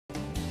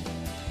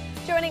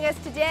Joining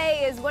us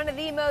today is one of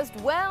the most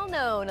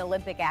well-known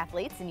Olympic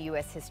athletes in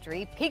U.S.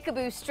 history.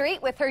 Picabo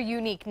Street, with her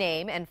unique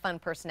name and fun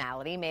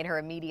personality, made her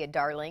a media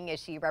darling as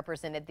she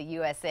represented the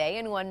USA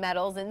and won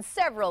medals in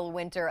several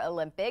Winter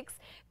Olympics.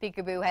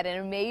 Picabo had an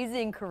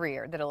amazing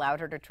career that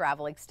allowed her to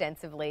travel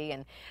extensively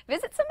and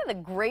visit some of the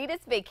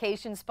greatest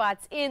vacation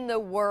spots in the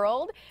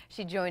world.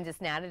 She joins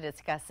us now to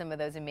discuss some of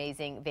those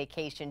amazing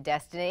vacation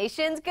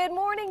destinations. Good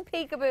morning,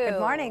 Picabo. Good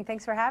morning.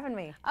 Thanks for having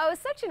me. Oh,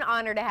 such an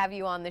honor to have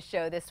you on the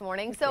show this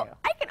morning.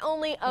 I can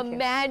only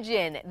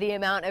imagine the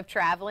amount of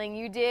traveling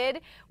you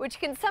did, which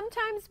can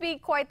sometimes be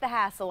quite the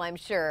hassle, I'm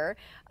sure.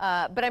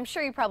 But I'm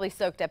sure you probably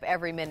soaked up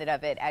every minute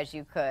of it as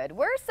you could.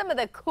 Where are some of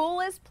the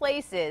coolest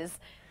places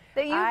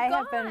that you've gone? I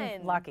have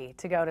been lucky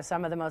to go to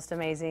some of the most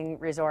amazing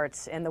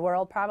resorts in the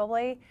world,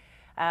 probably.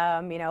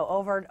 You know,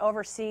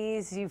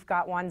 overseas, you've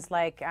got ones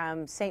like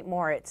St.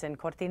 Moritz and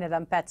Cortina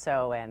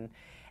d'Ampezzo and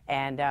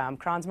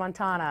Crans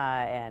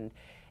Montana and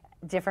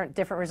different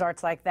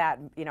resorts like that,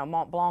 you know,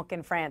 Mont Blanc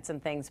in France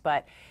and things.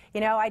 But,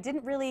 you know, I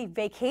didn't really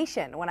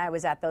vacation when I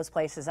was at those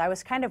places. I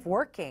was kind of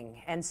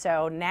working. And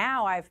so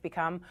now I've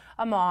become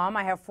a mom.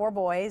 I have 4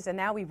 boys, and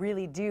now we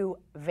really do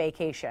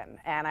vacation.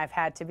 And I've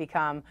had to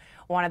become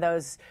one of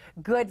those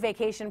good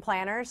vacation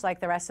planners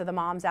like the rest of the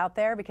moms out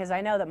there, because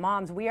I know that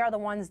moms, we are the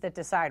ones that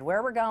decide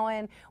where we're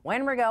going,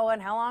 when we're going,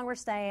 how long we're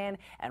staying,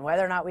 and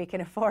whether or not we can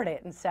afford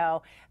it. And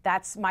so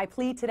that's my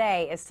plea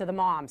today, is to the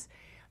moms.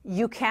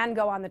 You can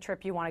go on the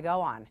trip you want to go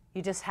on.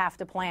 You just have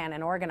to plan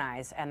and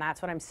organize, and that's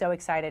what I'm so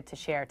excited to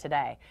share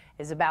today,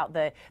 is about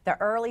the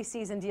early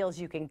season deals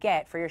you can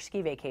get for your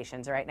ski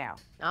vacations right now.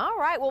 All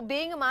right. Well,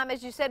 being a mom,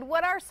 as you said,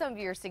 what are some of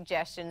your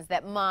suggestions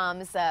that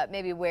moms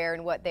maybe wear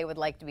and what they would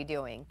like to be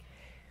doing?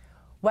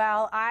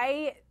 Well,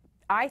 I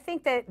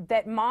think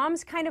that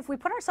moms kind of, we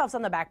put ourselves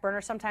on the back burner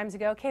sometimes to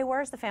go, okay,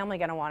 where's the family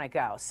going to want to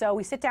go? So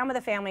we sit down with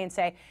the family and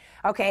say,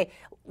 okay,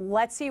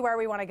 let's see where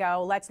we want to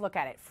go. Let's look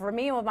at it. For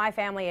me and with my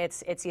family,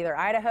 it's either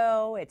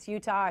Idaho, it's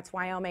Utah, it's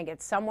Wyoming.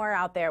 It's somewhere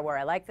out there where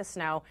I like the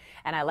snow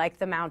and I like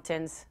the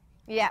mountains.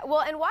 Yeah, well,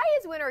 and why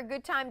is winter a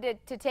good time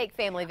to take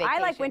family vacations?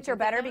 I like winter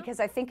better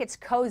because I think it's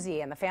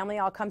cozy and the family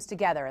all comes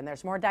together and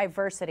there's more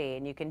diversity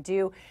and you can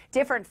do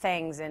different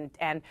things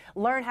and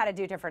learn how to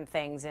do different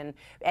things, and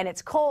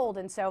it's cold,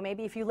 and so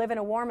maybe if you live in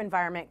a warm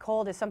environment,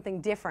 cold is something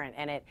different,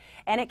 and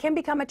it can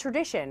become a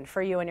tradition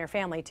for you and your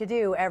family to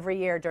do every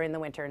year during the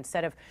winter.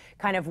 Instead of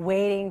kind of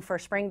waiting for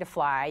spring to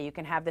fly, you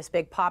can have this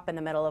big pop in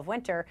the middle of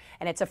winter,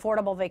 and it's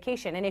affordable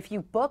vacation. And if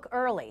you book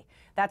early,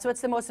 that's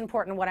what's the most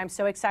important. What I'm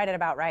so excited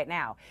about right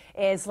now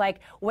is like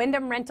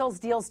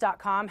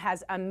WyndhamRentalsDeals.com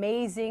has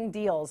amazing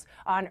deals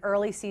on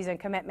early season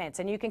commitments,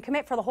 and you can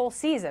commit for the whole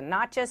season,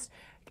 not just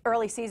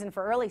early season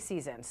for early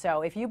season.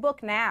 So if you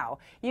book now,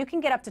 you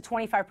can get up to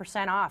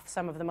 25% off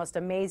some of the most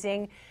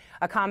amazing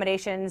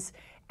accommodations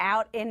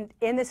out in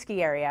the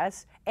ski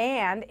areas.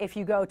 And if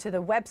you go to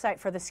the website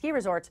for the ski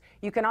resorts,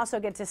 you can also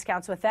get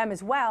discounts with them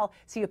as well.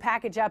 So you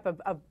package up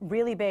a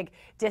really big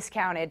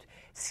discounted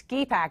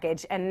ski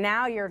package, and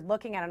now you're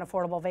looking at an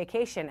affordable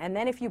vacation. And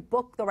then if you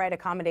book the right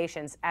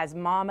accommodations as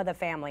mom of the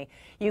family,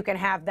 you can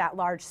have that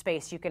large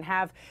space. You can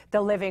have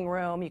the living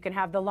room, you can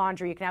have the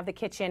laundry, you can have the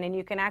kitchen, and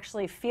you can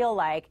actually feel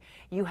like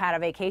you had a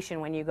vacation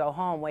when you go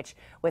home, which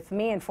with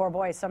me and 4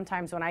 boys,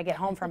 sometimes when I get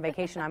home from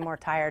vacation, I'm more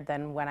tired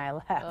than when I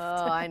left.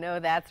 Oh, I know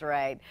that's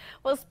right.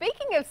 Well,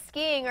 speaking of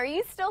skiing, are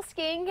you still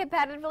skiing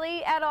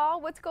competitively at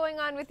all? What's going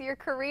on with your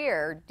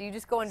career? Do you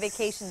just go on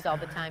vacations all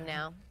the time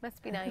now?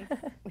 Must be nice.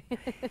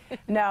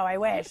 No, I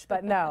wish,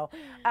 but no.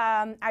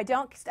 I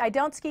don't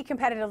ski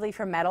competitively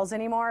for medals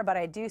anymore, but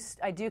I do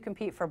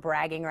compete for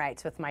bragging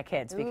rights with my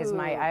kids, because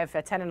I have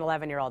a 10 and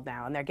 11-year-old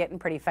now, and they're getting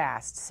pretty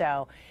fast.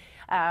 So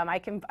I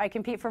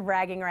compete for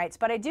bragging rights,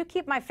 but I do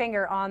keep my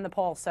finger on the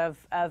pulse of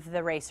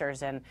the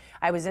racers. And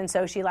I was in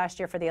Sochi last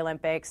year for the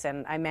Olympics,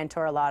 and I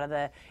mentor a lot of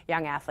the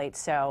young athletes.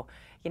 So,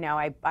 you know,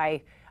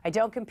 I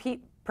don't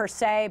compete per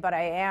se, but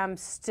I am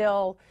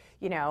still,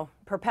 you know,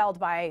 propelled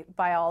by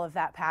all of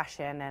that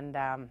passion, and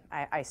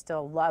I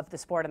still love the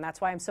sport, and that's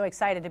why I'm so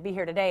excited to be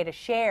here today to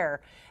share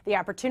the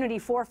opportunity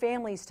for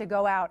families to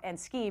go out and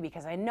ski,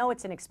 because I know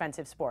it's an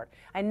expensive sport.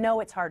 I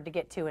know it's hard to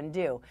get to and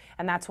do,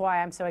 and that's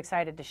why I'm so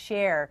excited to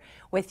share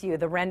with you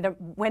the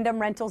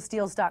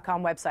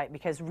WyndhamRentalsDeals.com website,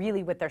 because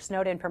really with their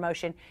snowed-in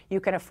promotion, you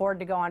can afford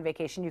to go on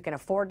vacation, you can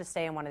afford to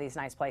stay in one of these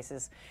nice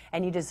places,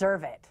 and you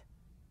deserve it.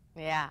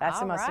 Yeah, that's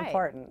the most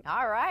important.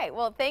 All right.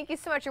 Well, thank you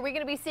so much. Are we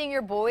going to be seeing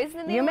your boys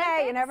in the Olympics? You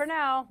may. You never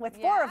know. With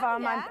 4 of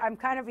them, I'm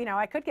kind of, you know,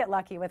 I could get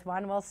lucky with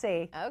one. We'll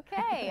see.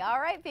 Okay. All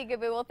right,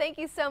 Picabo. Well, thank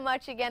you so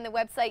much. Again, the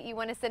website you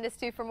want to send us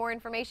to for more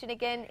information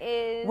again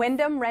is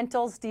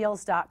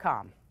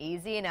WyndhamRentalsDeals.com.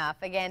 Easy enough.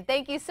 Again,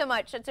 thank you so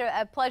much. It's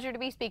a pleasure to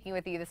be speaking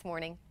with you this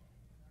morning.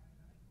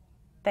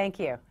 Thank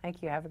you.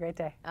 Thank you. Have a great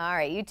day. All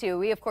right. You too.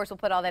 We, of course, will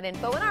put all that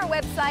info on our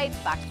website,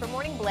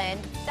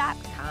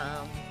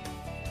 boxformorningblend.com.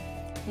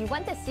 You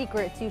want the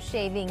secret to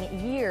shaving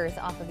years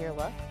off of your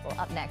look? Well,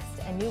 up next,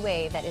 a new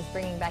way that is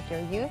bringing back your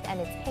youth, and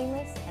it's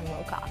painless and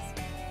low cost.